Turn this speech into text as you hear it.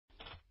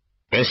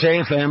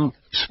SAFM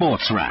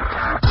Sports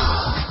Wrap.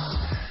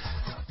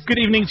 Good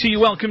evening to you.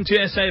 Welcome to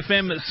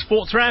SAFM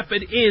Sports Wrap.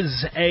 It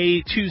is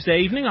a Tuesday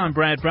evening. I'm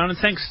Brad Brown, and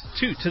thanks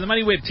to the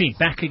MoneyWeb team.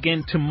 Back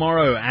again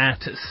tomorrow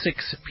at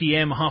 6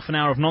 p.m. Half an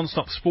hour of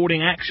non-stop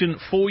sporting action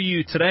for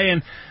you today.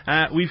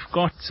 And we've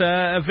got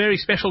a very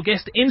special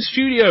guest in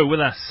studio with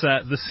us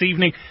this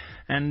evening.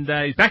 And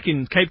he's back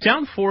in Cape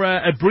Town for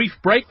a brief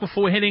break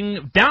before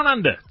heading down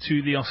under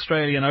to the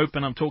Australian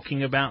Open. I'm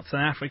talking about South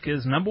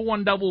Africa's number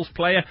one doubles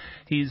player.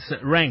 He's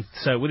ranked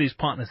with his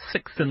partner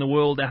 6th in the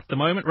world at the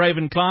moment,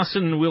 Reuven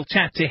Klaasen. We'll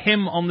chat to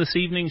him on this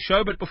evening's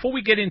show. But before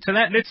we get into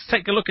that, let's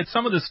take a look at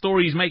some of the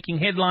stories making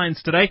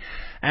headlines today.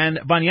 And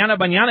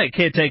Banyana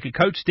caretaker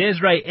coach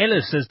Desiree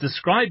Ellis has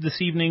described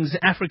this evening's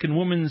African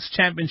Women's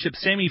Championship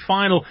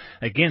semi-final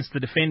against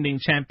the defending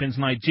champions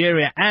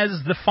Nigeria as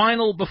the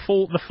final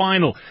before the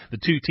final.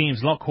 The two teams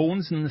lock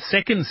horns in the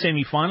second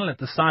semi-final at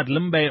the Stade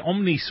Limbe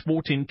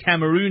Omnisport in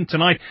Cameroon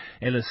tonight.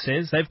 Ellis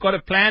says they've got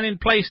a plan in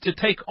place to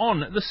take on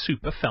the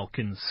Super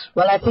Falcons.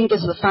 Well, I think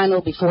it's the final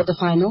before the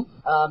final.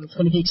 It's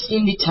going to be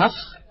extremely tough.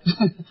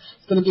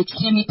 It's going to be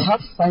extremely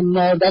tough, and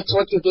that's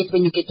what you get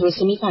when you get to a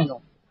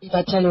semi-final. If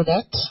I tell you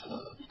that,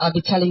 I'll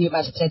be telling you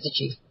my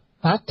strategy.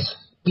 But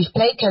we've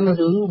played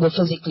Cameroon. We're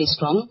physically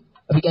strong.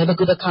 We gave a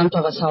good account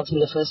of ourselves in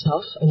the first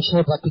half and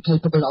showed what we're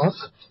capable of.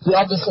 We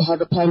obviously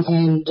have a plan,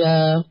 and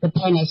the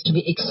plan has to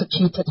be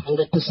executed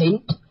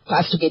 100% for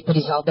us to get the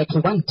result that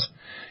we want.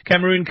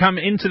 Cameroon come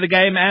into the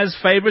game as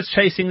favourites,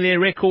 chasing their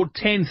record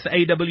 10th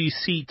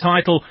AWC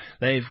title.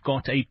 They've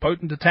got a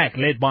potent attack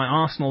led by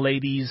Arsenal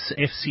ladies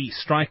FC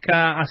striker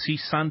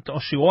Asisant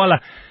Oshiwola,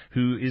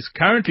 who is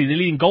currently the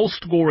leading goal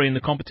scorer in the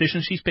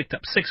competition. She's picked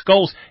up 6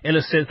 goals.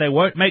 Ellis says they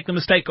won't make the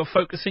mistake of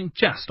focusing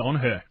just on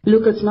her.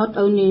 Look, it's not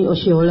only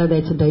Oshiwola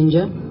that's a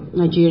danger.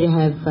 Nigeria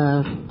have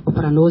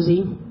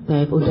Oparanozi, they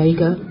have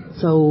Odega,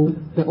 so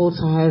they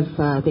also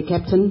have the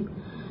captain.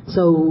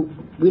 So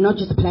we're not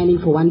just planning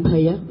for one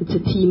player. It's a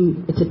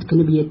team. It's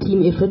going to be a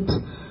team effort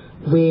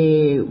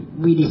where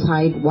we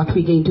decide what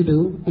we're going to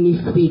do. And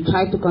if we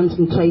try to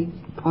concentrate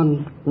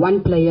on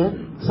one player,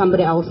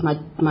 somebody else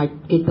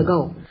might get the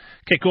goal.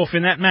 Kick-off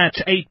in that match,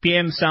 8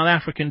 p.m. South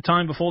African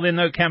time. Before then,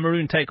 though,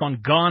 Cameroon take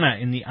on Ghana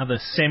in the other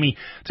semi.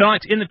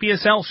 Tonight in the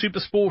PSL,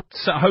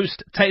 SuperSports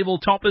host table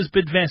toppers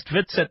Bidvest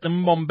Wits at the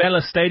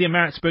Mbombela Stadium.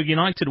 Maritzburg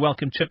United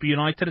welcome Chippa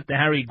United at the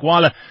Harry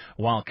Gwala,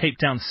 while Cape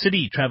Town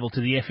City travel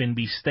to the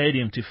FNB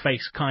Stadium to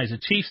face Kaizer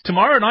Chiefs.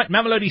 Tomorrow night,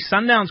 Mamelodi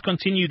Sundowns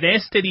continue their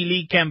steady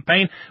league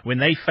campaign when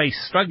they face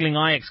struggling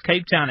Ajax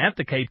Cape Town at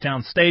the Cape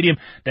Town Stadium.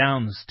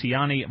 Downs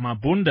Tiani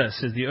Mabunda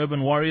says the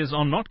Urban Warriors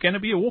are not going to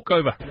be a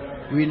walkover.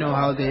 We know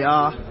how they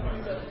are,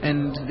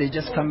 and they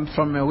just come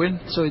from a win,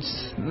 so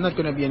it's not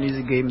going to be an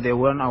easy game. They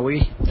won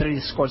away,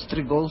 3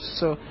 goals,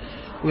 so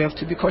we have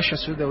to be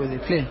cautious with the way they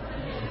play.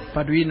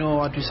 But we know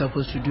what we're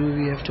supposed to do.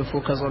 We have to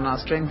focus on our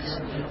strengths,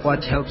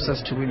 what helps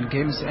us to win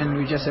games, and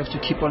we just have to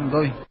keep on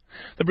going.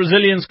 The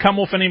Brazilians come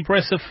off an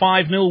impressive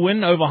 5-0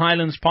 win over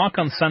Highlands Park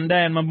on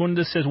Sunday, and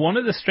Mabunda says one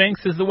of the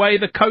strengths is the way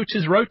the coach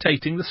is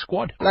rotating the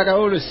squad. Like I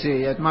always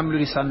say, at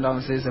Mamelodi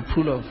Sundowns there's a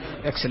pool of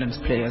excellent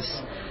players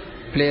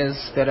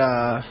that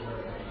are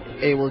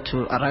able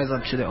to arise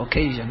up to the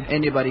occasion.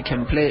 Anybody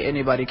can play,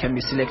 anybody can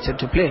be selected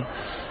to play.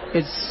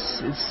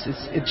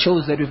 It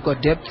shows that we've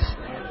got depth,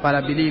 but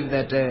I believe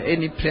that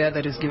any player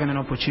that is given an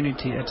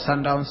opportunity at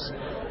Sundowns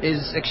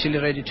is actually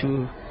ready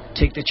to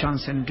take the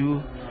chance and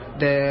do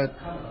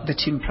the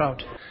team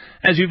proud.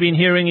 As you've been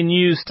hearing in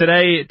news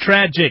today,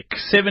 tragic.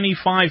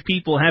 75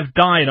 people have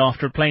died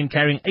after a plane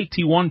carrying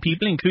 81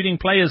 people, including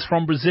players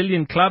from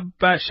Brazilian club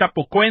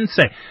Chapecoense,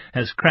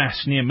 has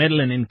crashed near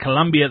Medellin in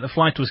Colombia. The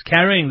flight was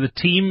carrying the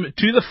team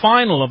to the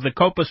final of the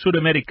Copa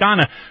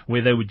Sudamericana,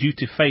 where they were due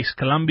to face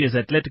Colombia's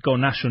Atlético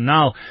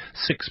Nacional.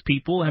 6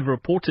 people have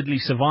reportedly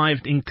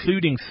survived,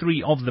 including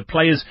 3 of the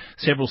players.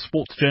 Several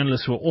sports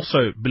journalists were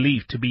also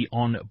believed to be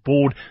on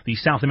board. The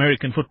South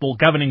American football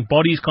governing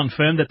bodies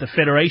confirmed that the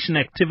federation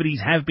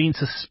activities have been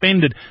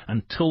suspended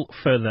until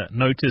further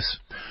notice.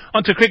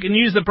 On to cricket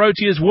news. The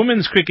Proteas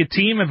women's cricket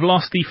team have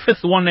lost the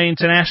 5th one-day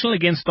international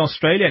against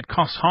Australia at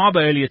Coffs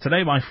Harbour earlier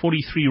today by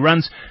 43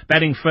 runs.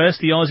 Batting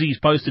first, the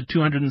Aussies posted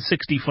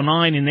 260 for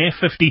 9 in their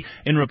 50.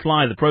 In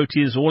reply, the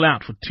Proteas all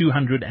out for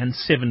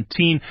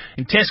 217.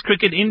 In Test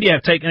cricket, India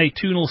have taken a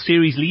 2-0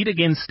 series lead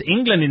against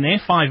England in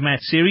their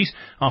 5-match series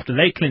after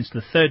they clinched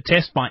the 3rd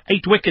Test by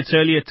 8 wickets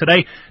earlier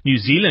today. New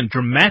Zealand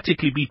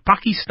dramatically beat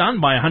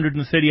Pakistan by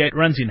 138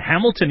 runs in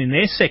Hamilton in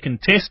their 2nd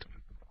Test,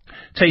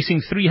 chasing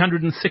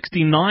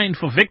 369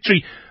 for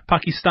victory.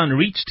 Pakistan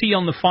reached tea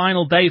on the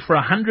final day for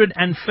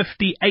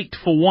 158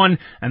 for 1,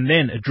 and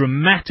then a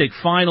dramatic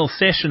final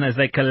session as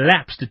they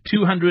collapsed to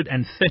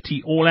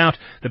 230 all out.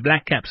 The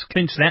Black Caps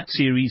clinched that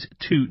series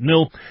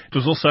 2-0. It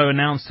was also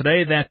announced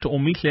today that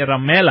Omihle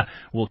Ramela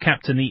will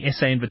captain the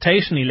SA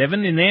Invitation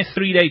 11 in their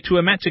 3-day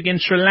tour match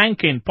against Sri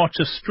Lanka in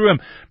Potchefstroom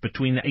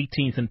between the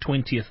 18th and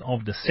 20th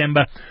of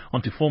December.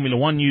 On to Formula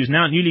One news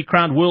now. Newly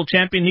crowned world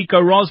champion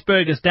Nico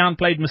Rosberg has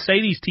downplayed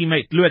Mercedes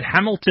teammate Lewis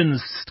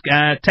Hamilton's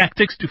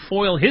tactics to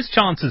foil his his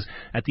chances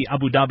at the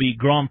Abu Dhabi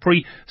Grand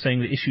Prix,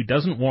 saying the issue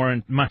doesn't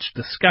warrant much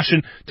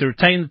discussion. To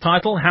retain the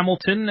title,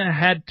 Hamilton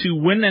had to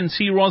win and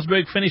see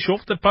Rosberg finish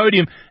off the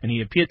podium, and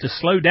he appeared to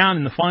slow down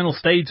in the final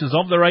stages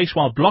of the race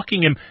while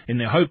blocking him in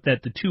the hope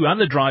that the two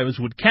other drivers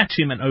would catch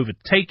him and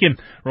overtake him.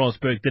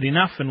 Rosberg did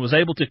enough and was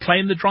able to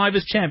claim the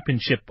Drivers'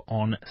 Championship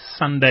on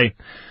Sunday.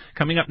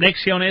 Coming up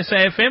next here on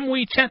SAFM,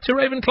 we chat to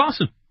Raven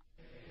Klaasen.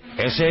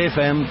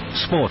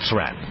 SAFM Sports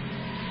Wrap.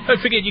 Don't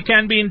forget you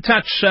can be in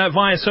touch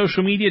via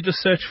social media. Just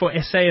search for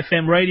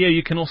SAFM Radio.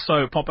 You can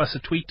also pop us a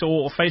tweet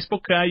or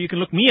Facebook. You can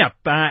look me up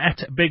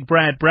at Big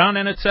Brad Brown.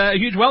 And it's a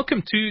huge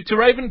welcome to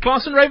Raven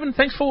Klaasen. Raven,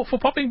 thanks for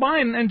popping by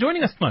and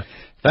joining us tonight.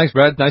 Thanks,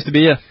 Brad. Nice to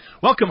be here.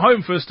 Welcome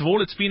home, first of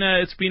all. It's been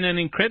an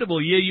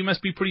incredible year. You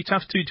must be pretty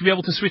tough to be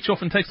able to switch off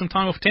and take some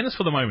time off tennis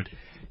for the moment.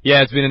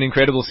 Yeah, it's been an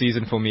incredible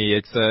season for me.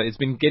 It's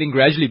been getting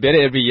gradually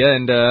better every year,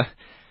 and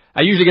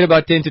I usually get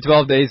about 10 to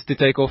 12 days to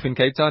take off in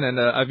Cape Town, and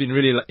I've been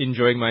really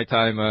enjoying my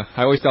time. I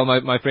always tell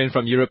my friend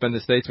from Europe and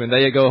the States, when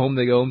they go home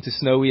to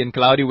snowy and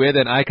cloudy weather,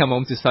 and I come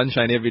home to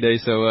sunshine every day,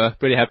 so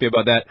pretty happy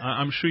about that.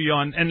 I'm sure you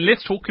are. And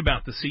let's talk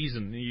about the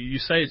season. You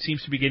say it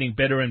seems to be getting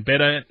better and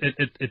better.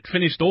 It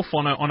finished off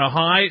on a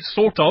high,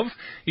 sort of.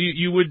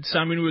 We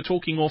were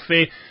talking off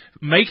air.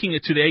 Making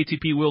it to the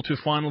ATP World Tour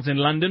Finals in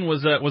London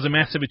was a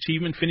massive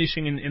achievement,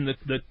 finishing in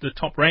the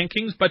top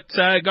rankings, but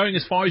going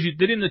as far as you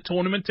did in the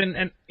tournament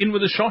and in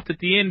with a shot at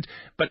the end,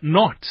 but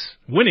not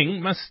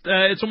winning,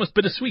 it's almost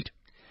bittersweet.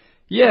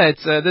 Yeah,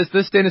 it's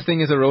this tennis thing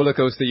is a roller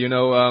coaster, you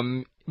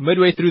know.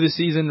 Midway through the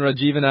season,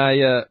 Rajiv and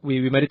I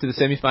we made it to the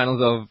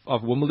semi-finals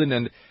of Wimbledon,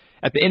 and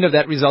at the end of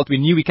that result, we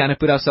knew we kind of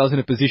put ourselves in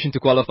a position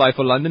to qualify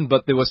for London,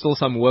 but there was still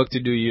some work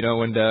to do, you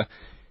know, and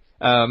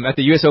at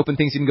the US Open,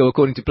 things didn't go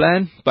according to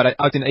plan, but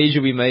out in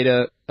Asia, we made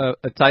a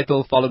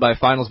title followed by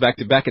finals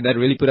back-to-back, and that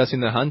really put us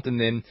in the hunt. And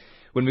then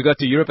when we got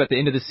to Europe at the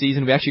end of the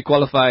season, we actually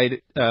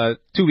qualified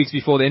 2 weeks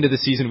before the end of the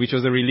season, which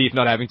was a relief,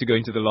 not having to go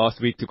into the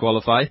last week to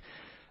qualify.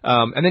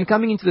 And then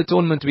coming into the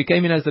tournament, we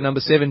came in as the number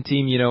 7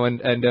 team, you know,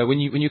 and when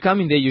you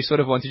come in there, you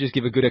sort of want to just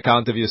give a good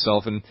account of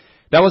yourself, and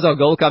that was our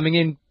goal coming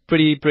in,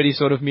 pretty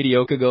sort of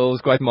mediocre goals,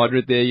 quite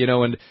moderate there, you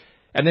know,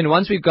 and then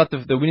once we got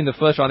the win in the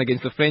first round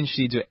against the French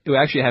seeds, who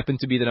actually happened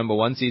to be the number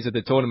 1 seeds at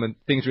the tournament,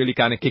 things really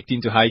kind of kicked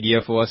into high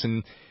gear for us,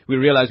 and we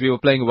realized we were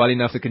playing well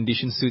enough, the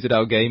conditions suited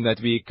our game,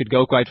 that we could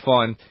go quite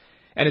far. And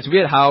it's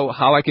weird how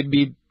I could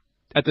be,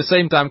 at the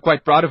same time,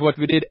 quite proud of what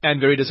we did and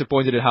very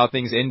disappointed at how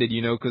things ended,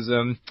 you know, because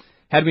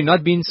had we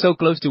not been so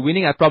close to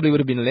winning, I probably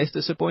would have been less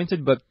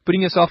disappointed, but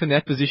putting yourself in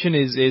that position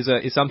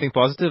is something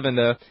positive,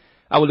 and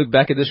I will look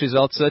back at this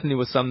result certainly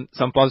with some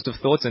positive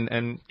thoughts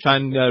and try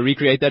and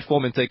recreate that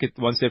form and take it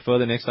one step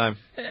further next time.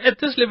 At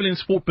this level in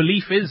sport,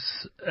 belief is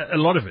a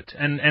lot of it,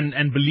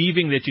 and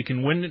believing that you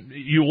can win.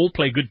 You all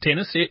play good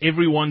tennis.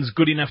 Everyone's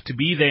good enough to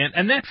be there.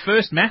 And that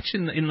first match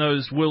in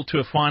those World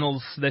Tour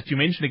Finals that you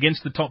mentioned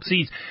against the top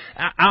seeds,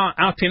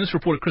 our tennis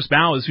reporter Chris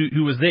Bowers,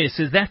 who was there,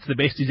 says that's the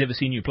best he's ever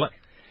seen you play.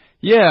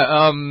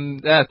 Yeah,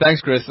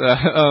 thanks, Chris.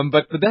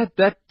 But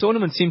that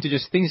tournament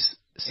things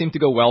seemed to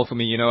go well for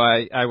me. You know,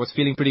 I was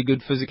feeling pretty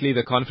good physically.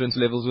 The confidence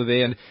levels were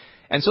there,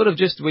 and sort of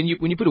just when you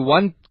put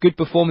one good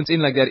performance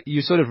in like that,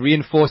 you sort of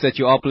reinforce that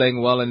you are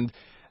playing well. And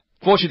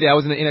fortunately, I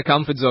was in a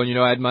comfort zone. You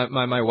know, I had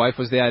my wife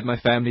was there, I had my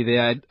family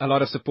there, I had a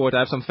lot of support. I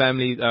have some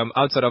family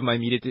outside of my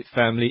immediate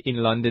family in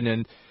London,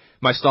 and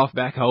my staff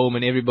back home,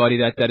 and everybody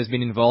that has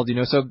been involved, you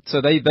know,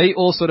 so they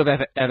all sort of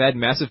have had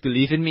massive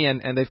belief in me,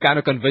 and they've kind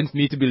of convinced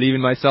me to believe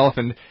in myself,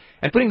 and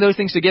putting those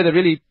things together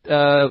really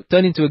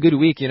turned into a good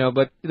week, you know.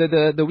 But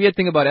the weird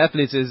thing about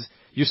athletes is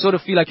you sort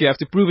of feel like you have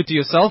to prove it to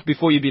yourself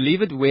before you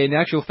believe it, where in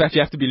actual fact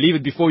you have to believe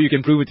it before you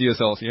can prove it to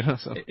yourself, you know.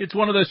 So it's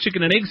one of those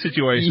chicken and egg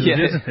situations,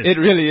 yeah, isn't it? It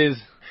really is.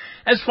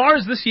 As far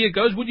as this year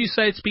goes, would you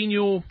say it's been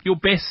your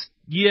best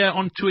year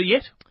on tour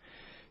yet?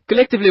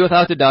 Collectively,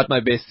 without a doubt, my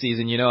best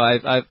season. You know,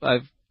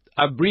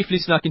 I've briefly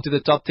snuck into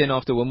the top 10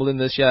 after Wimbledon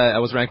this year. I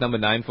was ranked number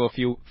 9 for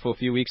a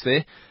few weeks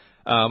there.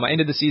 I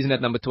ended the season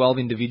at number 12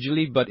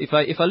 individually, but if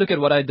I look at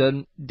what I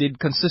did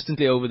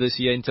consistently over this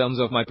year in terms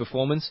of my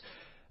performance,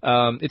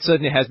 it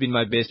certainly has been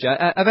my best year.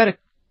 I've had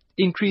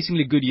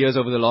increasingly good years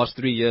over the last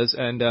 3 years,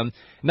 and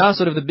now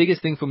sort of the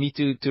biggest thing for me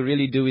to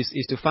really do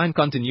is to find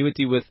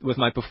continuity with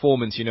my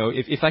performance. You know,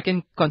 if I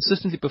can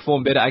consistently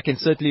perform better, I can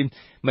certainly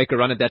make a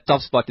run at that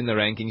top spot in the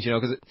rankings. You know,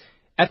 because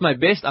at my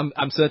best,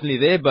 I'm certainly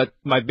there, but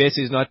my best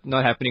is not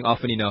happening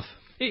often enough.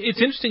 It's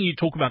interesting you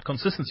talk about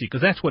consistency,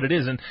 because that's what it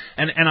is, and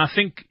I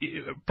think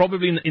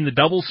probably in the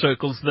double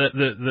circles,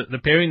 the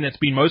pairing that's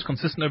been most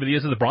consistent over the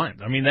years is the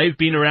Bryant. I mean, they've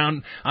been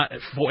around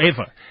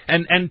forever,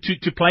 and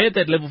to play at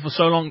that level for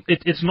so long,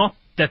 it's not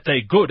that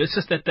they're good, it's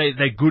just that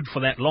they're good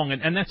for that long,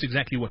 and that's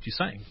exactly what you're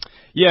saying.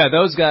 Yeah,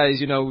 those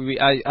guys, you know,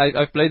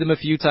 I've played them a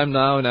few times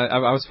now, and I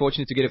was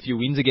fortunate to get a few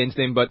wins against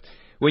them, but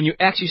when you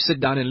actually sit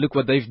down and look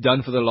what they've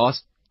done for the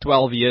last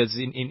 12 years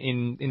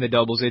in the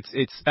doubles.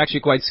 It's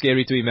actually quite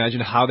scary to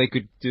imagine how they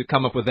could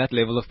come up with that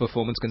level of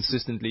performance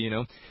consistently, you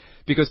know.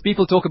 Because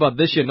people talk about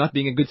this year not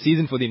being a good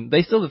season for them.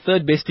 They're still the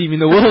third best team in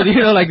the world,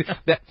 you know, like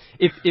that.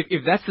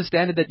 If that's the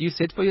standard that you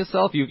set for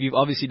yourself, you've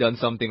obviously done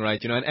something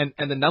right, you know,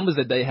 and the numbers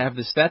that they have,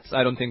 the stats,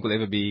 I don't think will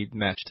ever be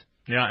matched.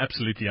 Yeah,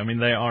 absolutely. I mean,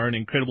 they are an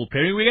incredible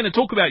pairing. We're going to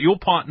talk about your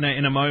partner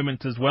in a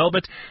moment as well,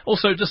 but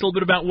also just a little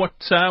bit about what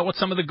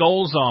some of the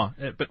goals are.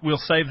 But we'll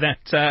save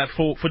that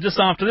for just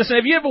after this. And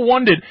have you ever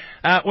wondered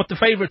what the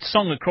favourite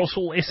song across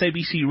all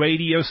SABC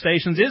radio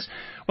stations is?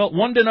 Well,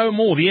 wonder no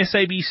more. The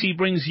SABC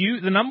brings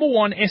you the number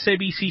one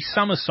SABC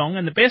summer song,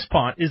 and the best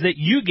part is that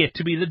you get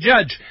to be the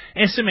judge.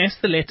 SMS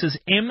the letters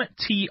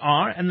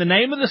MTR and the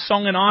name of the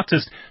song and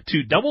artist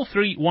to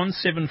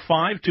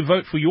 33175 to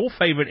vote for your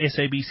favourite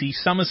SABC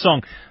summer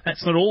song.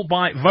 That's not all.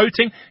 By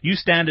voting, you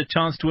stand a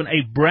chance to win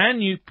a brand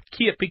new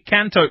Kia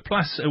Picanto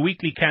plus a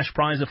weekly cash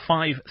prize of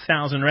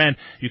 5,000 Rand.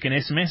 You can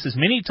SMS as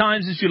many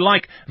times as you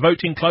like.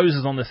 Voting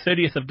closes on the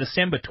 30th of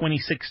December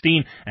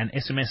 2016 and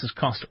SMSs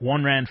cost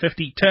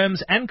R1.50.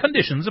 Terms and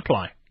conditions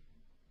apply.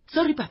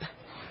 Sorry, Papa.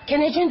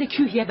 Can I join the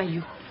queue here by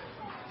you?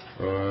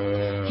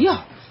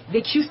 Yeah,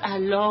 the queues are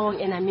long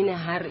and I'm in a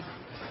hurry.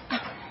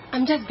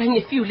 I'm just buying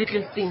a few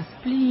little things,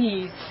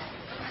 please.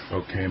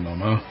 Okay,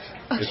 Mama.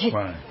 Okay. It's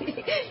fine.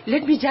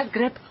 Let me just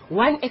grab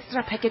one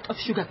extra packet of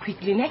sugar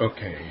quickly, ne?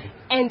 Okay.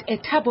 And a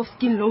tub of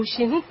skin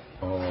lotion.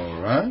 All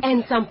right.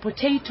 And some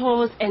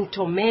potatoes and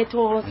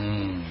tomatoes.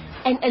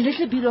 And a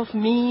little bit of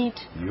meat.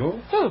 Yo?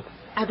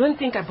 I don't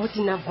think I bought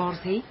enough balls,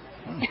 eh?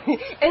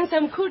 And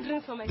some cool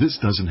drinks for my... This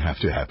doesn't have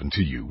to happen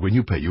to you when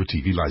you pay your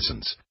TV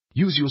license.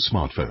 Use your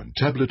smartphone,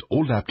 tablet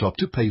or laptop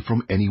to pay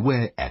from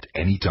anywhere at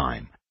any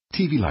time.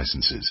 TV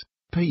licenses.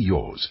 Pay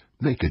yours.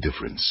 Make a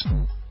difference.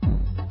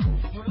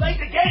 You're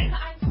late again!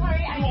 I'm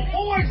sorry. You're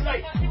always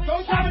late!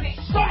 Don't have it!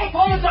 Stop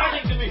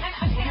apologizing to me!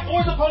 You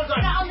always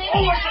apologize!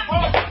 Always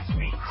apologize to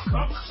me!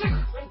 I'm sick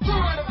and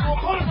tired of you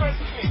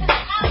apologizing to me!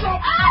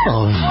 Stop!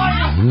 Oh,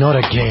 not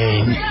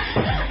again.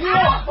 You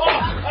are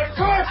a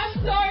curse!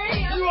 I'm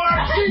sorry. You are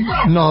a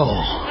cheater! No.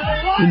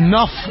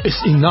 Enough is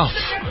enough.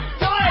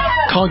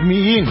 Count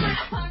me in.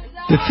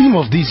 The theme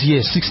of this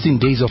year's 16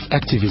 Days of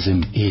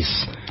Activism is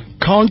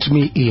Count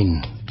Me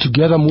In,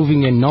 together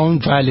moving a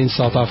non-violent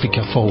South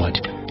Africa forward.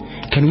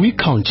 Can we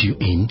count you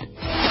in?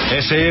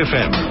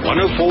 SAFM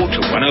 104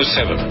 to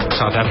 107,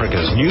 South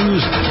Africa's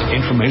news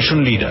and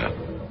information leader.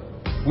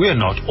 We're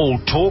not all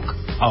talk.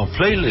 Our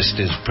playlist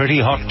is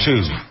pretty hot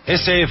too.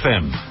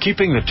 SAFM,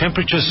 keeping the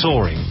temperature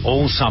soaring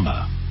all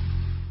summer.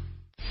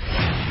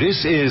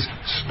 This is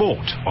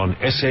Sport on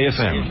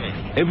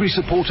SAFM, every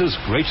supporter's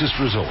greatest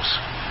resource.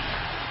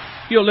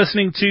 You're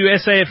listening to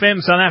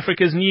SAFM, South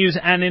Africa's news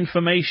and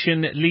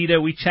information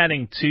leader. We're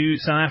chatting to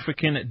South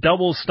African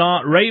double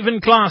star Reuven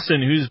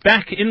Klaasen, who's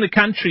back in the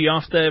country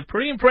after a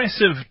pretty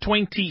impressive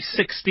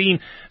 2016,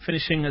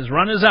 finishing as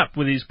runners-up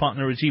with his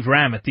partner Rajiv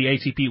Ram at the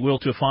ATP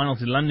World Tour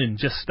Finals in London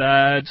just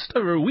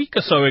over a week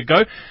or so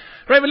ago.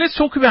 Reuven, let's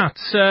talk about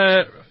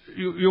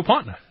your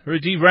partner,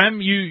 Rajiv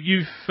Ram.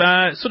 You've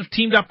sort of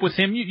teamed up with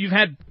him. You've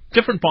had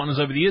different partners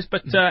over the years,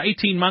 but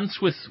 18 months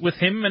with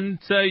him, and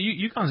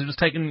you guys have just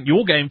taken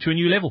your game to a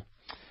new level.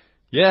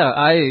 Yeah,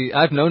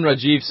 I've known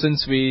Rajiv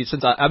since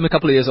I'm a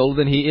couple of years older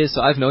than he is,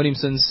 so I've known him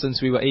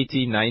since we were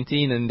 18,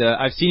 19, and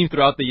I've seen him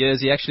throughout the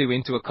years. He actually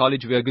went to a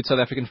college where a good South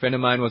African friend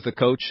of mine was the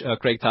coach,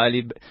 Craig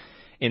Tiley,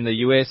 in the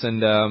US,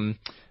 and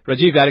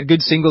Rajiv had a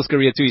good singles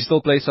career too. He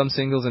still plays some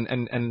singles,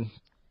 and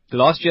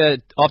last year,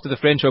 after the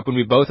French Open,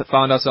 we both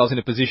found ourselves in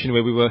a position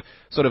where we were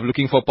sort of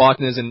looking for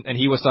partners, and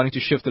he was starting to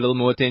shift a little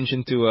more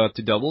attention to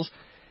doubles.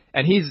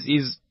 And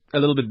he's a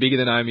little bit bigger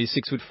than I am. He's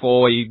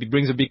 6'4". He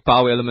brings a big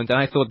power element, and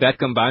I thought that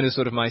combined with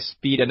sort of my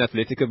speed and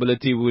athletic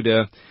ability would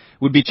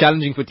be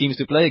challenging for teams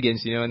to play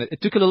against, you know. And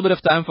it took a little bit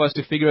of time for us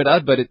to figure it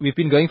out, but we've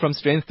been going from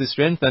strength to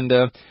strength, and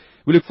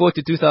we look forward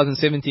to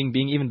 2017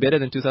 being even better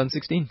than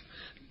 2016.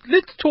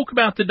 Let's talk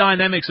about the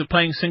dynamics of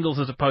playing singles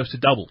as opposed to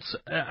doubles.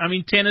 I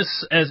mean,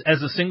 tennis as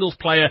a singles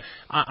player,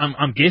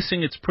 I'm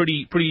guessing it's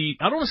pretty.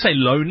 I don't want to say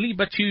lonely,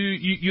 but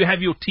you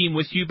have your team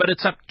with you, but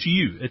it's up to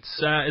you.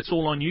 It's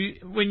all on you.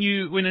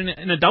 When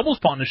in a doubles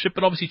partnership,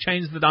 it obviously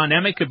changes the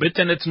dynamic a bit,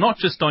 and it's not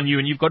just on you,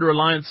 and you've got to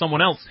rely on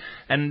someone else,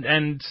 and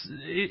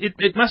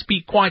it must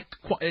be quite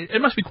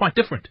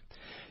different.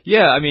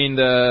 Yeah, I mean,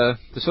 the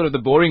sort of the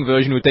boring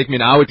version would take me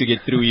an hour to get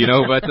through, you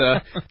know, but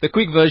the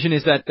quick version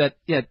is that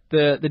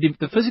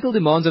the physical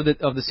demands of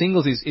the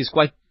singles is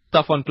quite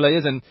tough on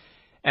players,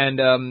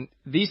 and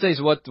these days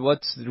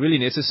what's really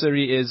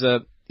necessary is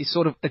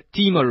sort of a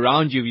team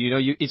around you. You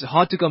know, it's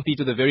hard to compete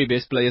with the very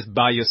best players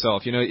by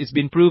yourself. You know, it's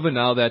been proven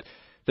now that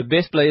the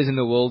best players in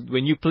the world,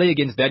 when you play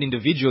against that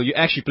individual, you're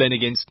actually playing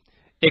against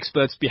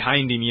experts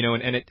behind him, you know,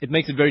 and it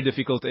makes it very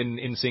difficult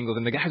in singles.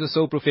 And the guys are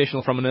so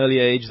professional from an early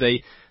age.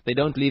 They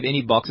don't leave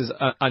any boxes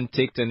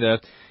unticked, and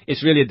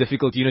it's really a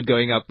difficult unit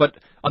going up. But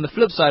on the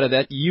flip side of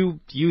that, you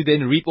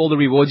then reap all the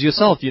rewards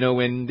yourself, you know,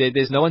 when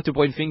there's no one to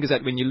point fingers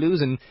at when you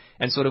lose, and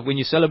sort of when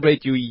you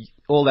celebrate,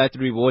 all that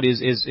reward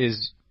is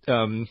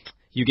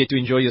you get to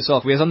enjoy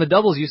yourself. Whereas on the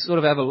doubles, you sort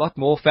of have a lot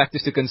more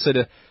factors to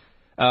consider.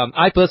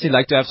 I personally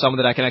like to have someone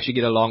that I can actually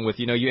get along with.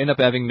 You know, you end up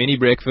having many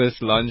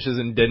breakfasts, lunches,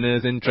 and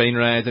dinners, and train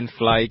rides, and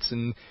flights,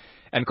 and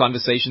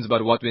conversations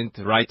about what went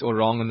right or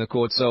wrong on the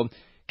court. So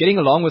getting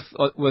along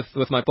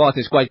with my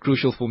partner is quite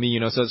crucial for me. You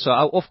know, so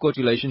our off-court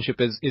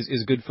relationship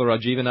is good for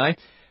Rajiv and I.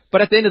 But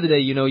at the end of the day,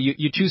 you know,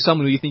 you choose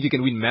someone who you think you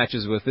can win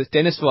matches with.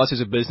 Tennis for us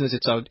is a business.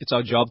 It's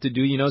our job to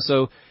do, you know.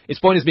 So it's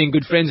pointless being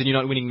good friends and you're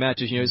not winning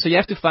matches, you know. So you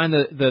have to find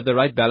the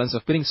right balance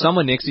of putting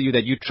someone next to you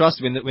that you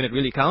trust when it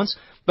really counts,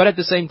 but at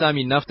the same time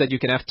enough that you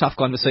can have tough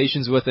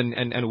conversations with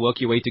and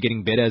work your way to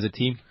getting better as a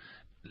team.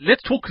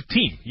 Let's talk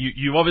team.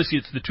 You obviously,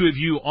 it's the two of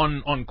you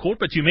on court,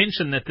 but you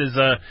mentioned that there's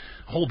a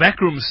whole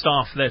backroom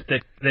staff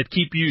that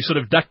keep you sort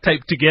of duct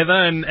taped together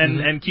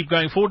and keep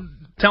going forward.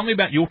 Tell me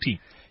about your team.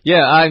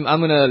 Yeah,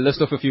 I'm going to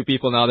list off a few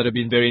people now that have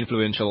been very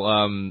influential.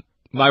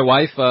 My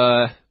wife,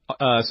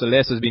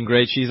 Celeste, has been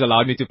great. She's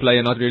allowed me to play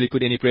and not really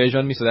put any pressure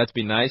on me, so that's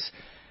been nice.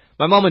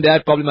 My mom and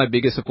dad, probably my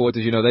biggest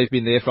supporters. You know, they've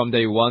been there from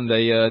day one.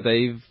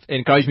 They've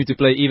encouraged me to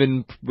play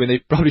even when they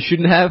probably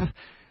shouldn't have.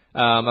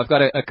 I've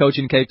got a coach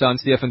in Cape Town,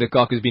 Stefan de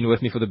Kock, who's been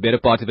with me for the better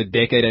part of a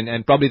decade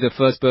and probably the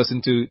first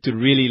person to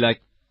really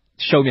like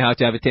show me how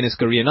to have a tennis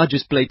career, not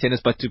just play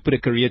tennis, but to put a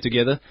career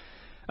together.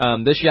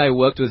 This year I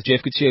worked with Jeff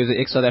Kutsia, who's an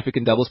ex-South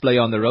African doubles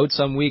player, on the road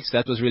some weeks.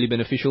 That was really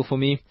beneficial for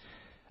me.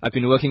 I've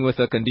been working with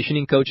a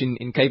conditioning coach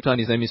in Cape Town.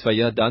 His name is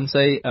Fayad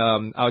Danse,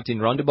 out in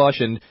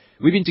Rondebosch, and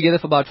we've been together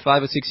for about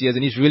 5 or 6 years,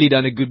 and he's really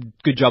done a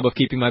good job of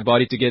keeping my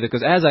body together,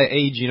 because as I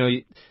age, you know,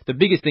 the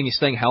biggest thing is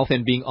staying healthy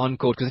and being on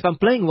court, because if I'm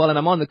playing well and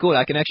I'm on the court,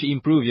 I can actually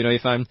improve. You know,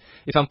 if I'm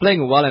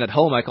playing well and at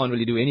home, I can't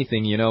really do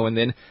anything, you know. And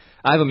then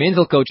I have a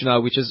mental coach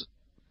now, which has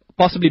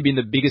possibly been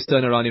the biggest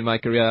turnaround in my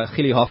career,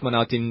 Gilly Hoffman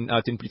out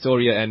in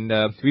Pretoria,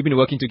 and we've been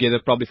working together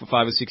probably for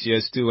 5 or 6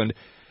 years too, and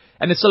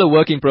it's still a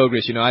work in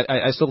progress. You know,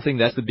 I still think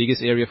that's the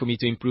biggest area for me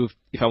to improve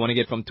if I want to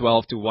get from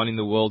 12 to 1 in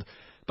the world.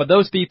 But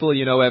those people,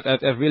 you know,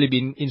 have really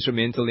been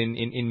instrumental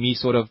in me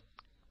sort of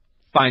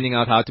finding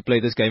out how to play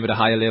this game at a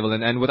higher level,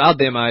 and without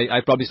them,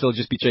 I'd probably still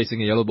just be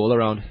chasing a yellow ball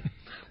around.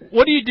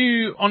 What do you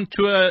do on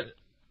tour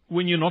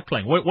when you're not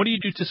playing? What do you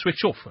do to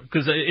switch off?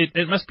 Because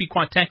it must be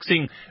quite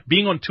taxing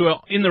being on tour,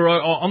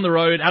 on the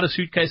road, out of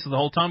suitcases the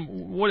whole time.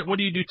 What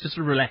do you do to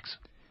sort of relax?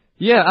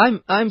 Yeah,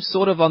 I'm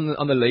sort of on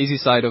the lazy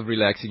side of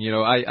relaxing. You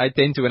know, I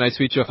tend to, when I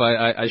switch off,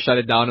 I shut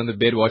it down on the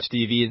bed, watch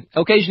TV.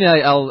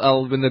 Occasionally,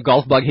 I'll when the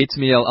golf bug hits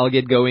me, I'll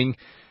get going.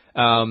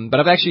 But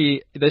I've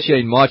actually, this year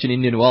in March in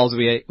Indian Wells,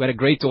 we had a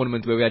great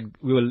tournament where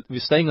we were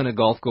staying on a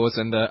golf course,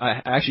 and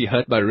I actually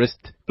hurt my wrist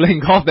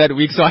playing golf that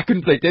week, so I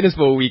couldn't play tennis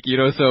for a week. You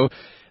know, so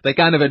they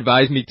kind of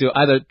advised me to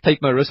either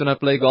take my wrist when I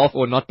play golf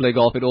or not play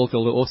golf at all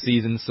till the off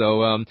season.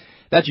 So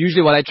that's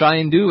usually what I try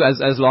and do,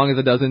 as long as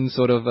it doesn't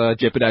sort of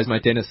jeopardize my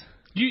tennis.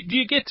 Do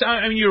you get,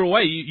 I mean, you're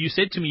away, you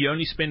said to me you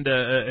only spend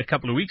a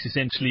couple of weeks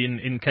essentially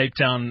in Cape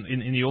Town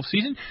in the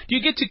off-season. Do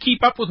you get to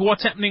keep up with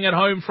what's happening at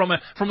home from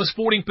a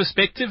sporting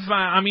perspective?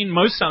 I mean,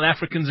 most South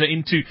Africans are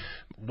into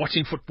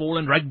watching football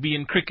and rugby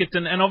and cricket,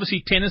 and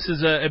obviously tennis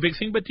is a big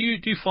thing, but do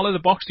you follow the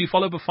box? Do you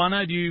follow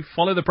Bafana? Do you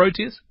follow the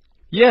Proteas?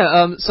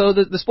 Yeah, so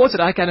the sports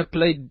that I kind of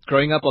played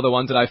growing up are the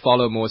ones that I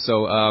follow more.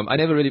 So I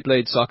never really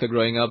played soccer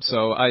growing up.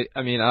 So I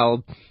mean,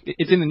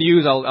 it's in the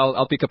news.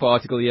 I'll pick up an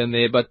article here and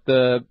there. But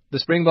the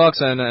Springboks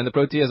and the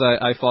Proteas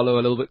I follow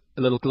a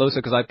little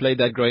closer, because I played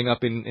that growing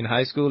up in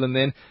high school. And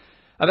then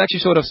I've actually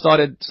sort of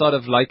started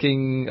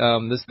liking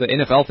the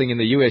NFL thing in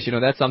the US. You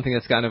know, that's something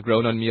that's kind of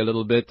grown on me a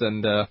little bit,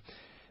 and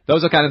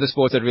those are kind of the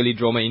sports that really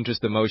draw my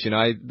interest the most. You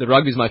know, the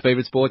rugby is my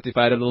favorite sport. If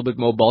I had a little bit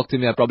more bulk to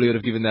me, I probably would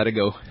have given that a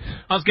go.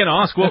 I was going to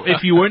ask, well,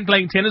 if you weren't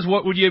playing tennis,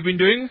 what would you have been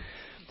doing?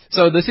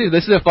 So this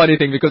is a funny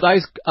thing, because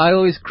I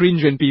always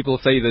cringe when people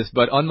say this,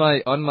 but on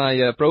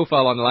my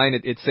profile online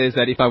it says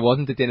that if I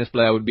wasn't a tennis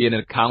player, I would be an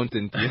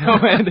accountant. You know,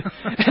 and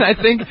I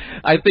think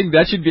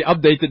that should be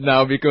updated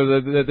now,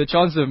 because the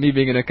chances of me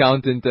being an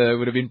accountant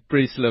would have been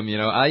pretty slim. You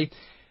know, I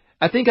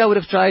think I would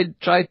have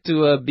tried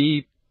to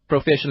be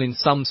professional in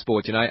some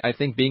sport. You know, I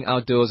think being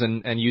outdoors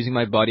and using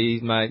my body,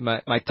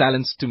 my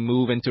talents to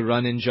move and to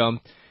run and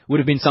jump would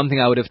have been something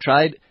I would have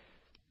tried.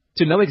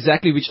 To know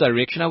exactly which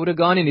direction I would have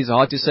gone in is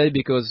hard to say,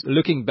 because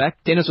looking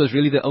back, tennis was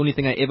really the only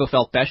thing I ever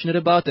felt passionate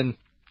about, and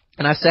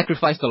I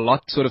sacrificed a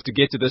lot sort of to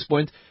get to this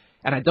point.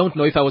 And I don't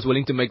know if I was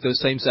willing to make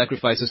those same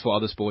sacrifices for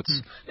other sports.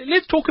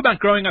 Let's talk about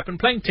growing up and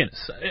playing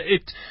tennis.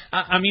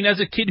 I mean, as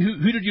a kid,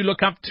 who did you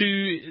look up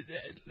to?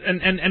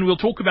 And we'll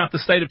talk about the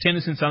state of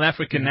tennis in South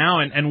Africa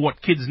now and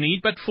what kids need.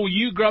 But for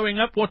you growing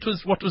up, what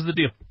was the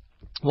deal?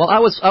 Well, I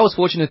was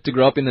fortunate to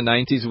grow up in the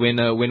 90s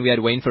when we had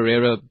Wayne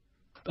Ferreira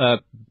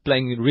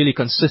playing really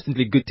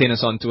consistently good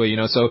tennis on tour. You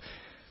know, so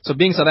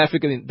being South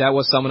African, that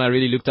was someone I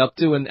really looked up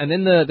to. And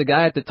then the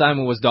guy at the time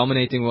who was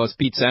dominating was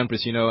Pete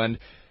Sampras. You know, and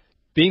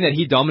being that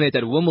he dominated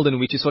at Wimbledon,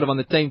 which is sort of on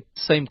the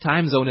same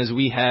time zone as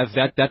we have,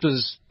 that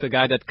was the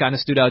guy that kind of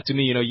stood out to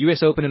me. You know,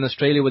 US Open in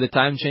Australia with the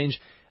time change,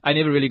 I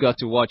never really got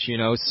to watch, you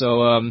know.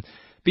 So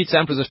Pete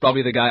Sampras was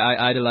probably the guy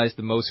I idolized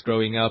the most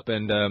growing up,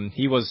 and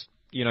he was,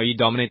 you know, he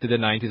dominated the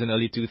 90s and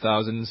early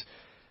 2000s.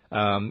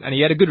 And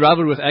he had a good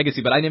rivalry with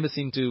Agassi, but I never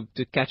seemed to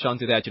catch on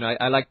to that. You know,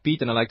 I liked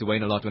Pete and I liked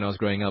Wayne a lot when I was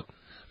growing up.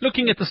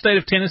 Looking at the state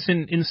of tennis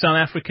in South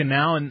Africa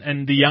now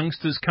and the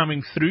youngsters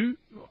coming through,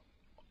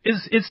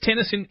 is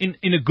tennis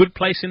in a good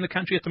place in the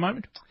country at the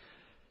moment?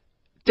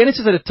 Tennis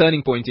is at a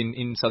turning point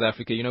in South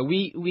Africa. You know,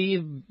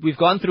 we've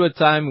gone through a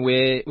time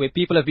where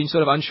people have been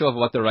sort of unsure of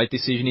what the right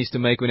decision is to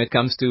make when it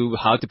comes to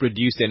how to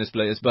produce tennis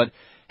players. But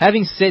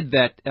having said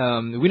that,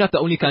 we're not the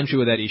only country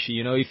with that issue.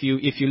 You know, if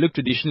you look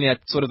traditionally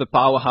at sort of the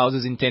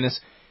powerhouses in tennis,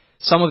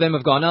 some of them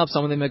have gone up,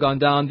 some of them have gone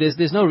down.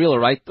 There's no real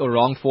right or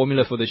wrong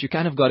formula for this. You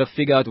kind of got to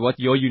figure out what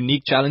your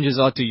unique challenges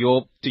are to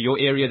your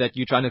area that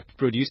you're trying to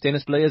produce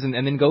tennis players, and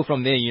then go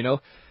from there. You know.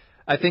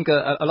 I think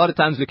a lot of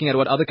times looking at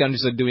what other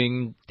countries are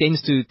doing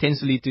tends to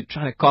lead to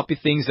trying to copy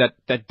things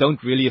that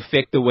don't really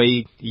affect the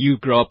way you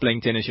grow up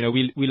playing tennis. You know,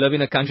 we live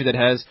in a country that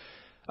has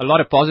a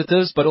lot of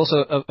positives, but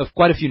also of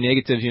quite a few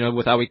negatives, you know,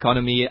 with our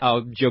economy,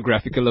 our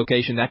geographical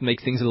location. That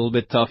makes things a little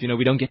bit tough. You know,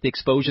 we don't get the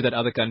exposure that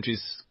other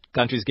countries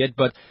get,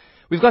 but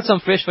we've got some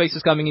fresh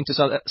faces coming into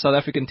South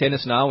African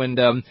tennis now, and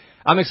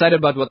I'm excited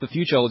about what the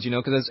future holds, you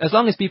know, because as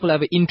long as people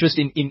have an interest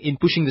in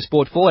pushing the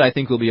sport forward, I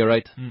think we'll be all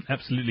right.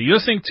 Absolutely. You're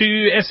listening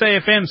to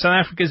SAFM,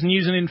 South Africa's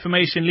news and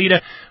information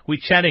leader. We're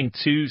chatting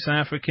to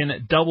South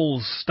African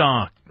doubles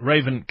star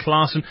Raven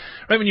Klaasen.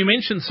 Raven, you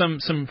mentioned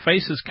some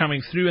faces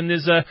coming through, and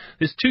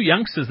there's two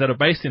youngsters that are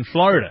based in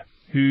Florida.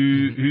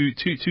 Two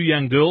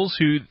young girls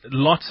who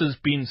lots has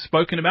been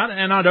spoken about,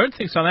 and I don't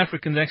think South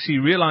Africans actually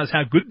realize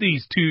how good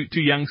these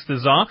two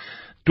youngsters are.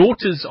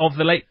 Daughters of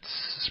the late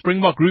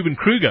Springbok Ruben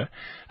Kruger.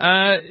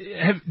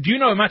 Do you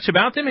know much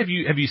about them? Have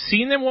you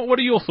seen them? What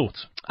are your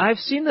thoughts? I've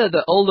seen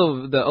the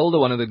older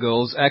one of the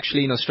girls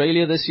actually in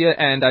Australia this year,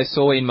 and I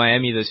saw her in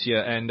Miami this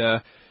year,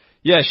 and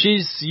yeah,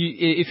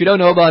 if you don't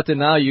know about her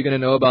now, you're going to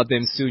know about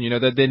them soon. You know,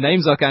 their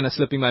names are kind of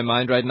slipping my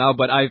mind right now,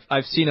 but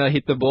I've seen her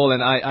hit the ball,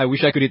 and I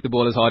wish I could hit the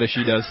ball as hard as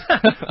she does.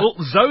 Well,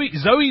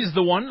 Zoe's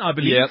the one, I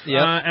believe. Yep.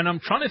 And I'm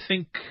trying to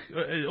think,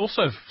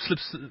 also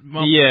slips...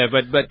 Well, yeah,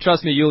 but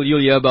trust me,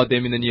 you'll hear about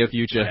them in the near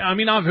future. I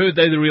mean, I've heard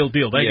they're the real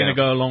deal. They're going to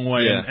go a long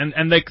way. Yeah.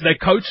 And they're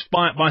coached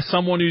by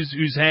someone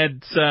who's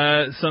had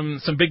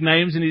some big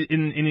names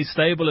in his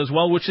stable as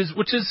well, which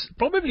is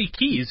probably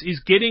key,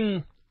 is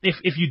getting...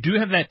 If you do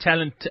have that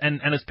talent and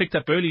it's picked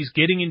up early, is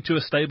getting into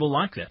a stable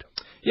like that.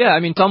 Yeah,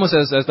 I mean, Thomas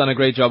has done a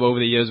great job over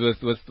the years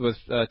with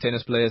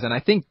tennis players, and I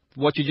think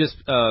what you just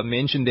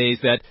mentioned there is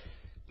that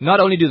not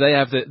only do they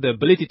have the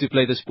ability to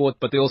play the sport,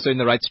 but they're also in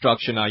the right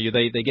structure now.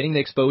 They're getting the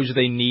exposure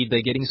they need,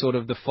 they're getting sort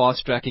of the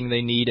fast tracking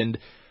they need, and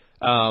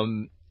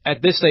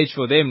at this stage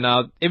for them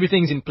now,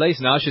 everything's in place.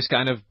 Now it's just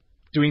kind of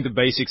doing the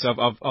basics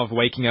of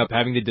waking up,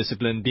 having the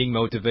discipline, being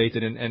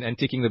motivated, and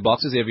ticking the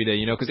boxes every day,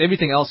 you know, because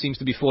everything else seems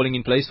to be falling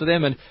in place for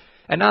them, and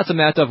now it's a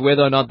matter of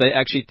whether or not they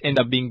actually end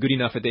up being good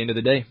enough at the end of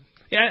the day.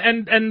 Yeah,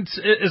 and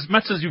as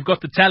much as you've got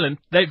the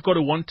talent, they've got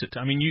to want it.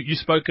 I mean, you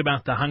spoke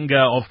about the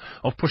hunger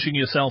of pushing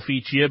yourself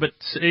each year, but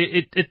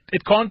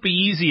it can't be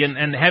easy,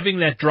 and having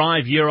that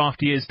drive year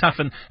after year is tough.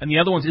 And the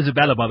other one's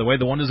Isabella, by the way.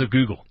 The one is a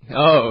Google.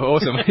 Oh,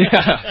 awesome.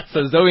 Yeah.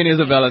 So Zoe and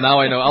Isabella, now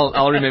I know.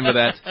 I'll remember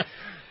that.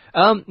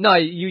 No,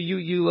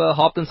 you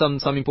hopped on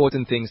some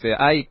important things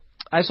there. I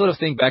sort of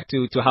think back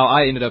to how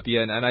I ended up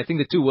here, and I think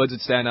the two words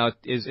that stand out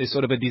is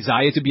sort of a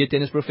desire to be a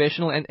tennis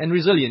professional and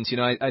resilience. You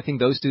know, I think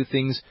those two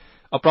things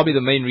are probably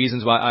the main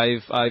reasons why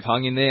I've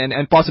hung in there,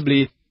 and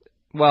possibly,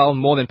 well,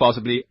 more than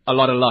possibly, a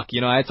lot of luck.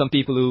 You know, I had some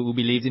people who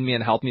believed in me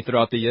and helped me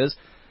throughout the years.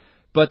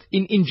 But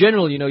in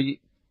general, you know,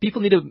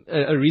 people need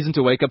a reason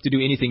to wake up to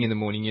do anything in the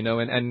morning, you know,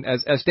 and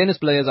as tennis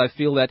players, I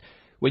feel that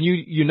when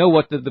you know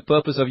what the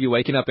purpose of you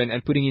waking up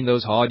and putting in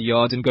those hard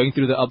yards and going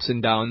through the ups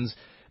and downs,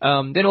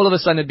 then all of a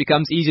sudden it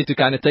becomes easier to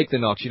kind of take the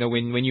knocks, you know,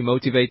 when you're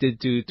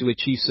motivated to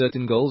achieve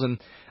certain goals. And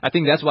I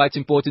think that's why it's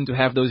important to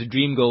have those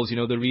dream goals, you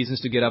know, the reasons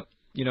to get up,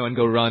 you know, and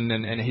go run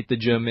and hit the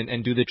gym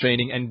and do the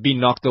training and be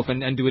knocked off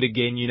and do it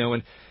again, you know,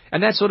 and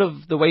that's sort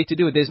of the way to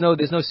do it. There's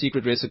no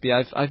secret recipe.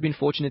 I've been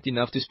fortunate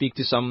enough to speak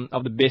to some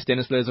of the best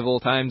tennis players of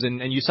all times,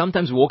 and you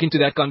sometimes walk into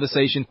that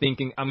conversation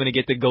thinking, I'm going to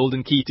get the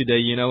golden key today,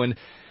 you know, and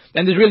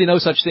there's really no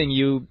such thing.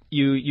 You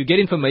get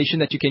information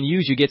that you can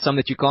use, you get some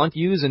that you can't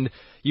use, and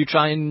you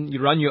try and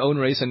you run your own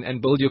race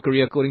and build your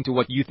career according to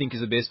what you think is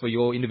the best for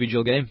your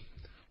individual game.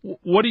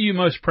 What are you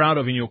most proud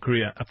of in your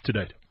career up to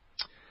date?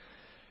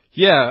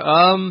 Yeah,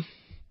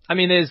 I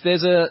mean,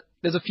 there's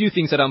a few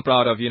things that I'm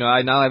proud of. You know,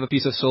 I now have a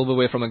piece of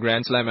silverware from a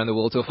Grand Slam and the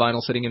World Tour final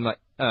sitting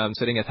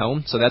at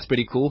home, so that's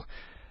pretty cool.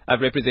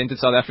 I've represented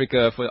South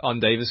Africa on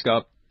Davis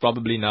Cup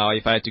probably now,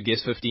 if I had to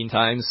guess, 15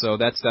 times. So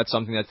that's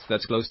something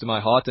that's close to my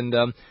heart.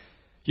 And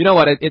you know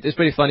what? It's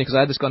pretty funny because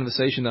I had this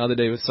conversation the other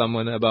day with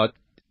someone about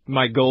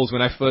my goals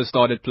when I first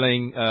started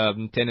playing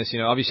tennis. You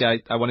know,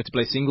 obviously I wanted to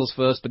play singles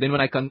first, but then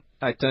when I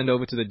turned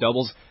over to the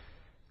doubles,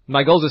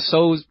 my goals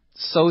are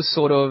so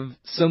sort of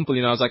simple.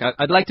 You know, I was like,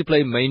 I'd like to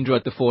play main draw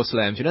at the 4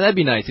 slams. You know, that'd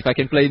be nice if I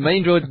can play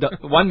main draw,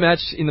 one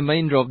match in the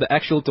main draw of the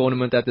actual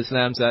tournament at the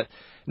slams. That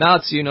now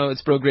it's, you know,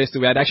 it's progressed to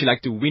where I'd actually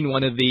like to win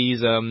one of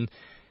these.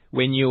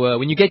 when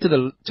you get to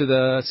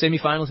the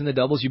semi-finals in the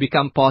doubles, you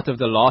become part of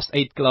the last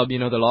 8 club, the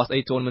last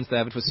 8 tournaments they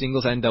have it for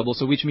singles and doubles.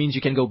 So which means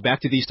you can go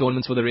back to these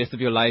tournaments for the rest of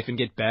your life and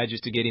get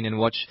badges to get in and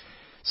watch.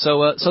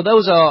 So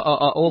those are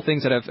all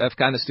things that have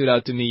kind of stood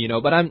out to me,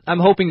 But I'm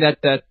hoping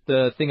that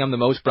the thing I'm the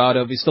most proud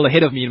of is still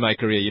ahead of me in my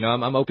career,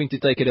 I'm hoping to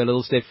take it a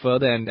little step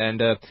further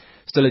and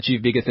still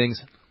achieve bigger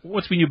things.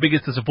 What's been your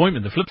biggest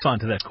disappointment? The flip side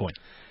to that coin.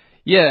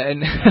 Yeah,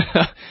 and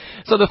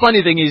so the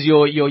funny thing is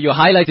your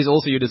highlight is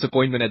also your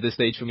disappointment at this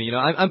stage for me.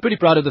 I'm pretty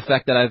proud of the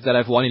fact that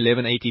I've won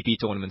 11 ATP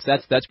tournaments.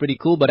 That's pretty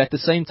cool. But at the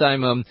same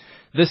time,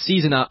 this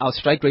season our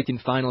strike rate in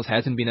finals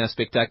hasn't been as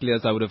spectacular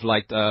as I would have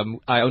liked.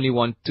 I only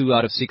won 2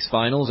 out of 6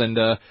 finals, and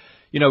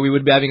we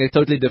would be having a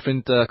totally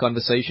different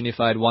conversation if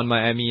I had won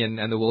Miami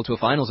and the World Tour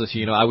finals this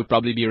year. I would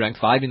probably be ranked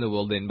 5 in the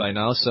world then by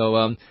now. So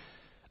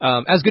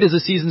as good as the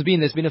season's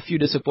been, there's been a few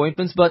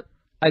disappointments, but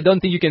I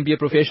don't think you can be a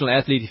professional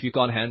athlete if you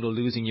can't handle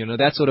losing.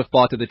 That's sort of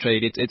part of the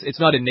trade. It's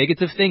not a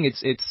negative thing.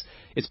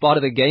 It's part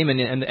of the game,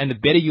 and the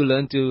better you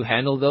learn to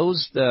handle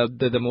those,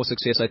 the more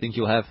success I think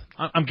you'll have.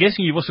 I'm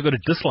guessing you've also got to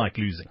dislike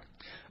losing.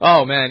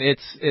 Oh man,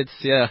 it's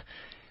yeah.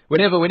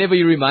 Whenever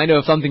you're reminded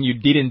of something you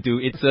didn't do,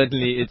 it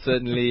certainly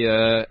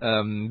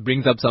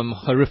brings up some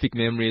horrific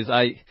memories.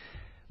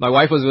 My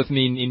wife was with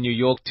me in New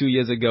York 2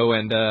 years ago,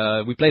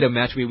 and we played a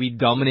match where we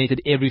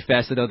dominated every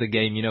facet of the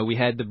game. We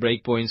had the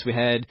break points, we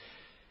had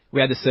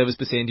the service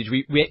percentage.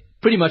 We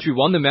pretty much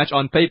won the match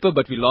on paper,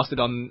 but we lost it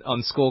on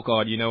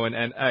scorecard,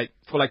 and I,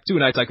 for like 2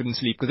 nights I couldn't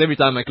sleep because every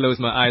time I closed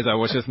my eyes I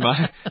was just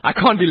I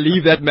can't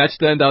believe that match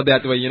turned out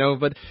that way,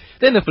 But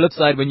then the flip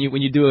side, when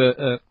you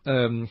do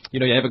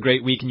you have a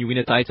great week and you win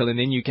a title, and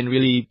then you can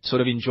really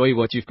sort of enjoy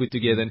what you've put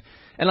together.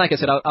 And like I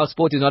said, our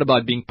sport is not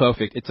about being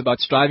perfect. It's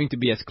about striving to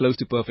be as close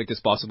to perfect as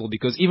possible,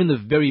 because even the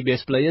very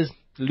best players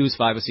lose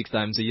 5 or 6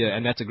 times a year,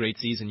 and that's a great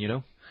season,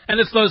 And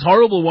it's those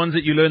horrible ones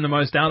that you learn the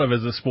most out of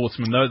as a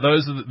sportsman.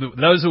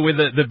 Those are where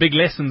the big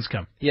lessons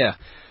come. Yeah.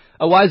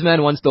 A wise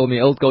man once told me,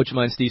 old coach of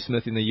mine, Steve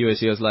Smith in the US,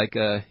 he was like,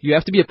 you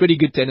have to be a pretty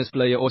good tennis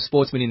player or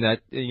sportsman in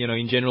that,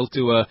 in general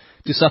to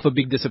suffer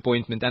big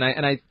disappointment. And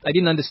I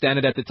didn't understand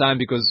it at the time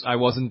because I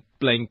wasn't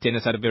playing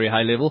tennis at a very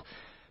high level.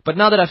 But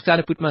now that I've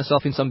kind of put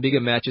myself in some bigger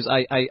matches,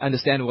 I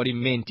understand what he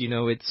meant.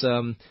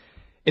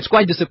 It's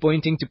quite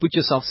disappointing to put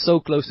yourself so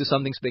close to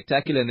something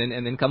spectacular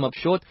and then come up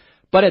short.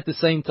 But at the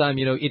same time,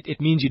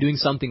 it means you're doing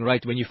something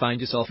right when you find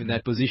yourself in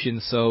that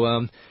position. So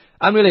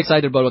I'm really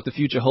excited about what the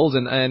future holds.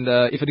 And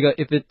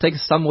if it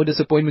takes some more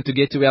disappointment to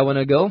get to where I want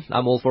to go,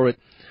 I'm all for it.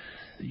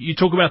 You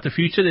talk about the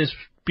future. There's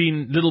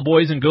been little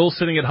boys and girls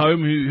sitting at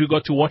home who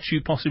got to watch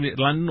you possibly at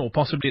London or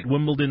possibly at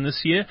Wimbledon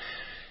this year.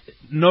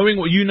 Knowing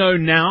what you know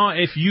now,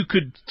 if you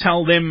could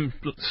tell them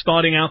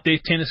starting out their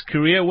tennis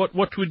career, what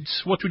would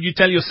you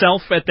tell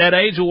yourself at that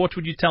age, or what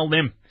would you tell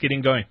them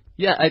getting going?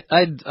 Yeah,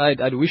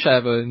 I'd wish I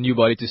have a new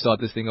body to start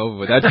this thing over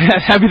with. That'd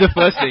be the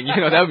first thing.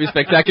 That would be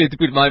spectacular to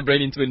put my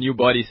brain into a new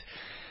body.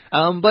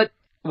 But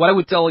what I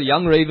would tell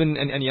young Raven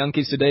and young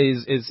kids today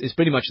is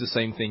pretty much the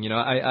same thing.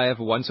 I have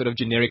one sort of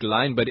generic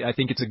line, but I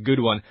think it's a good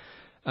one.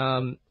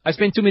 I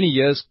spent too many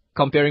years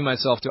comparing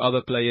myself to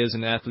other players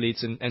and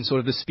athletes and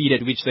sort of the speed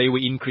at which they were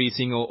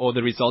increasing or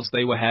the results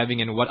they were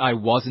having and what I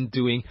wasn't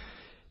doing,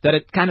 that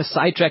it kind of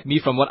sidetracked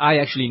me from what I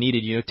actually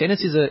needed.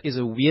 Tennis is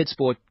a weird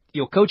sport.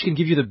 Your coach can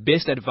give you the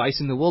best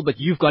advice in the world, but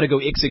you've got to go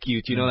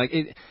execute,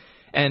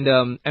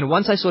 And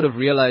once I sort of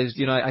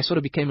realized, I sort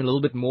of became a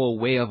little bit more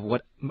aware of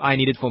what I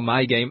needed for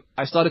my game.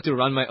 I started to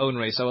run my own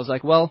race. I was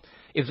like, well,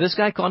 if this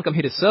guy can't come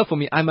hit a serve for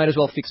me, I might as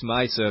well fix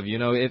my serve.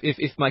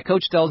 If my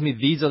coach tells me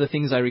these are the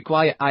things I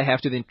require, I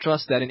have to then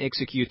trust that and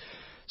execute.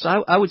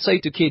 So I would say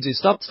to kids is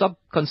stop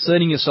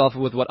concerning yourself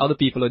with what other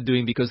people are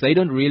doing, because they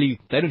don't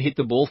hit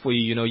the ball for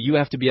you. You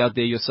have to be out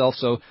there yourself.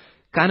 So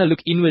kind of look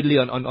inwardly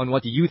on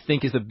what you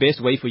think is the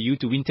best way for you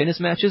to win tennis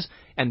matches,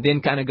 and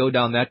then kind of go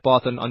down that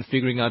path on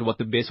figuring out what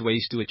the best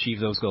ways to achieve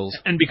those goals.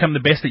 And become the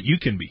best that you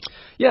can be.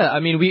 Yeah,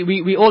 I mean,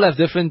 we all have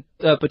different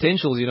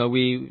potentials.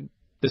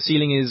 The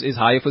ceiling is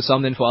higher for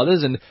some than for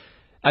others, and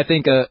I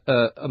think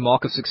a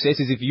mark of success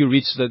is if you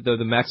reach the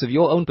max of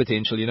your own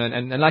potential.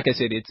 And like I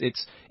said,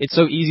 it's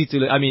so easy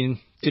to. I mean,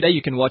 today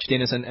you can watch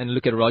tennis and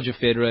look at Roger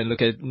Federer and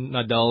look at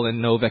Nadal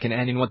and Novak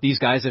and what these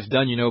guys have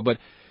done. But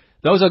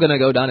those are going to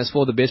go down as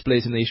 4 of the best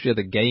players in the history of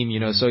the game.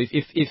 So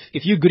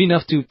if you're good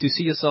enough to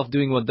see yourself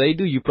doing what they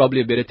do, you're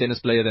probably a better tennis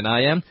player than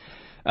I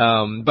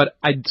am. But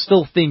I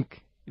still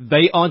think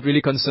they aren't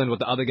really concerned what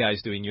the other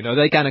guy's doing.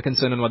 They kind of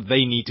concerned on what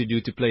they need to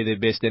do to play their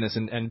best tennis,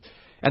 and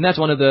that's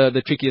one of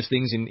the trickiest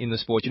things in the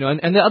sport.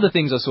 And the other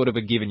things are sort of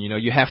a given.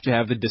 You have to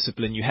have the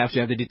discipline, you have to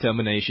have the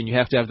determination, you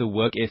have to have the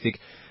work ethic,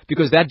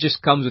 because that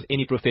just comes with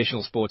any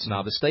professional sports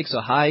now. The stakes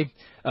are high.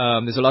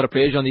 There's a lot of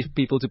pressure on these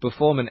people to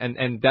perform,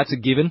 and that's a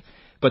given.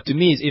 But to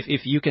me,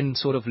 if you can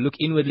sort of look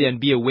inwardly and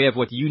be aware of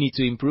what you need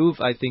to improve,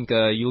 I think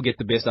you'll get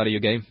the best out of your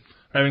game.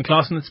 Raven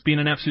Klaasen, it's been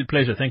an absolute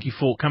pleasure. Thank you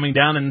for coming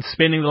down and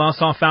spending the last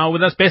half hour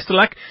with us. Best of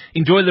luck.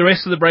 Enjoy the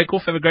rest of the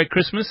break-off. Have a great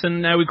Christmas.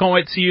 And we can't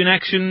wait to see you in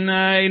action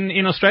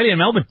in Australia, in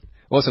Melbourne.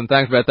 Awesome.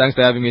 Thanks, Brad. Thanks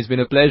for having me. It's been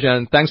a pleasure,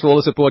 and thanks for all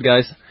the support,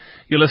 guys.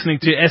 You're listening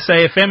to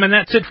SAFM, and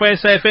that's it for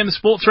SAFM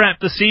Sports Wrap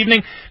this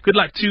evening. Good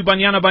luck to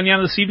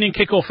Banyana this evening.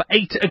 Kick-off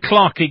 8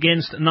 o'clock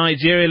against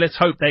Nigeria. Let's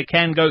hope they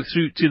can go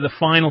through to the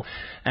final.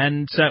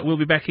 And we'll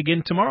be back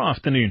again tomorrow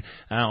afternoon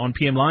on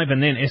PM Live,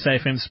 and then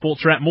SAFM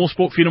Sports Wrap. More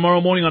sport for you tomorrow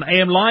morning on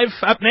AM Live.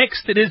 Up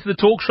next, it is the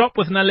Talk Shop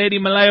with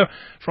Naledi Malayo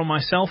from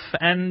myself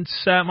and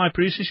my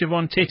producer,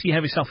 Siobhan Tetty.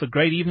 Have yourself a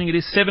great evening. It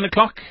is 7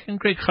 o'clock, and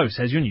Greg Gous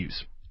has your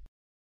news.